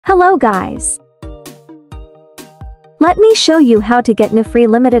Hello guys! Let me show you how to get new free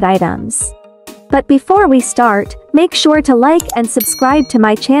limited items. But before we start, make sure to like and subscribe to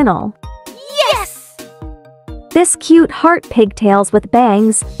my channel. Yes! This cute heart pigtails with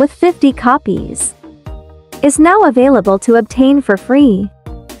bangs, with 50 copies, is now available to obtain for free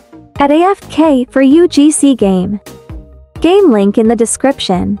at AFK for UGC game. Game link in the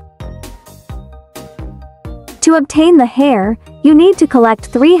description. To obtain the hair, you need to collect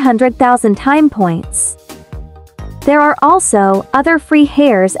 300,000 time points. There are also other free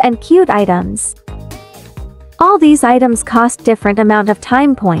hairs and cute items. All these items cost different amount of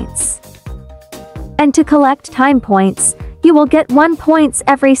time points. And to collect time points, you will get 1 points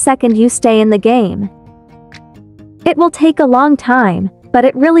every second you stay in the game. It will take a long time, but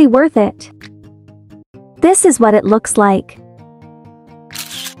it really worth it. This is what it looks like.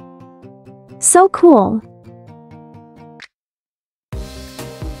 So cool.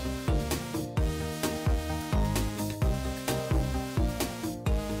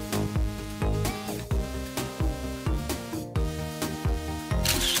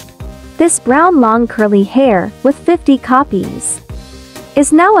 This brown long curly hair, with 50 copies,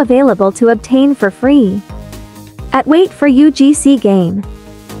 is now available to obtain for free at Wait for UGC game.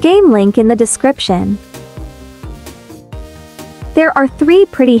 Game link in the description. There are 3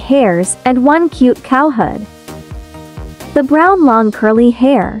 pretty hairs and 1 cute cow hood. The brown long curly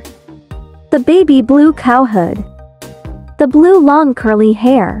hair, the baby blue cow hood, the blue long curly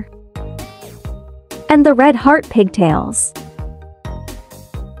hair, and the red heart pigtails.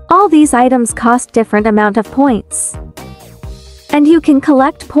 All these items cost different amount of points. And you can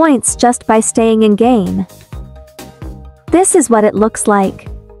collect points just by staying in game. This is what it looks like.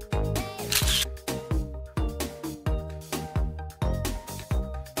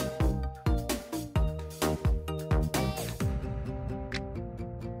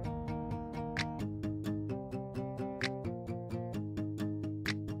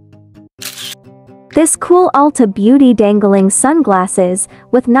 This cool Ulta Beauty Dangling sunglasses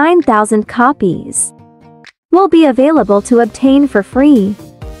with 9,000 copies will be available to obtain for free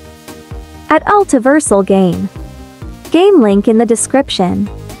at Ultaverse game. Game link in the description.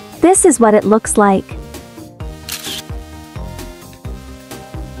 This is what it looks like.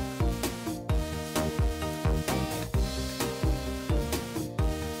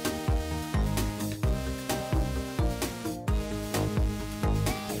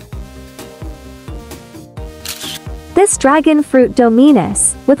 This dragon fruit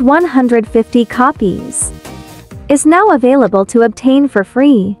Dominus, with 150 copies, is now available to obtain for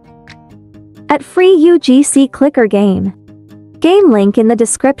free at free UGC clicker game. Game link in the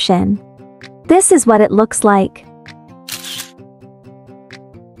description. This is what it looks like.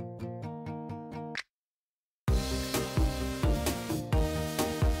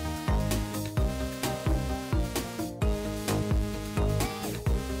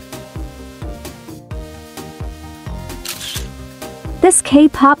 This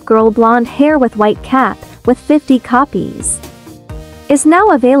K-pop girl blonde hair with white cap, with 50 copies, is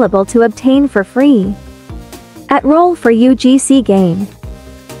now available to obtain for free at Roll for UGC game.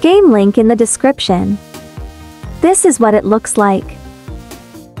 Game link in the description. This is what it looks like.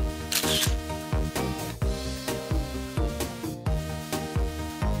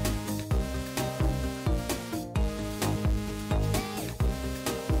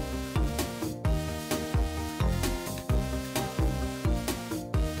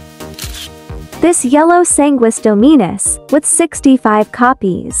 This yellow Sanguis Dominus, with 65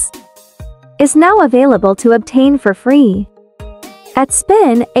 copies, is now available to obtain for free at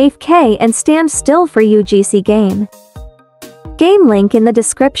Spin, AFK and Stand Still for UGC game. Game link in the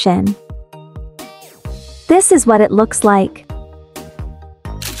description. This is what it looks like.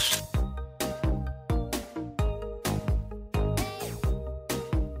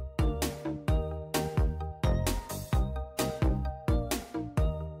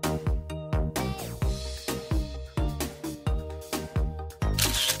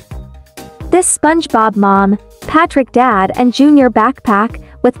 This SpongeBob Mom, Patrick Dad and Junior backpack,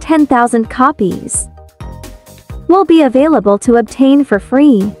 with 10,000 copies, will be available to obtain for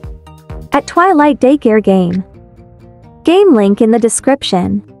free at Twilight Daycare game. Game link in the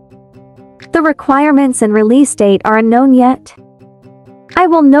description. The requirements and release date are unknown yet. I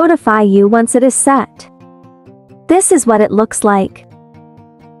will notify you once it is set. This is what it looks like.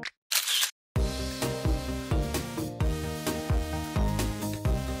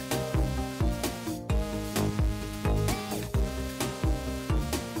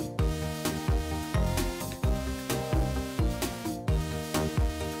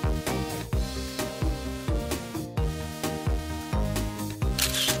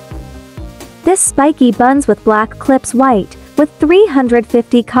 This Spikey Buns with black clips white, with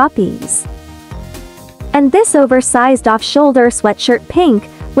 350 copies. And this oversized off-shoulder sweatshirt pink,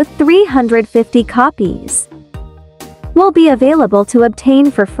 with 350 copies. Will be available to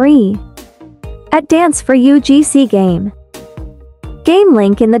obtain for free at Dance for UGC game. Game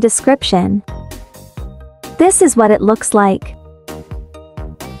link in the description. This is what it looks like.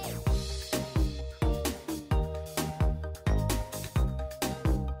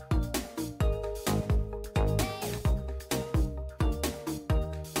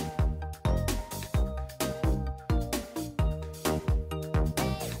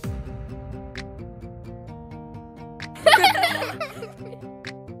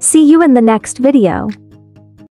 See you in the next video.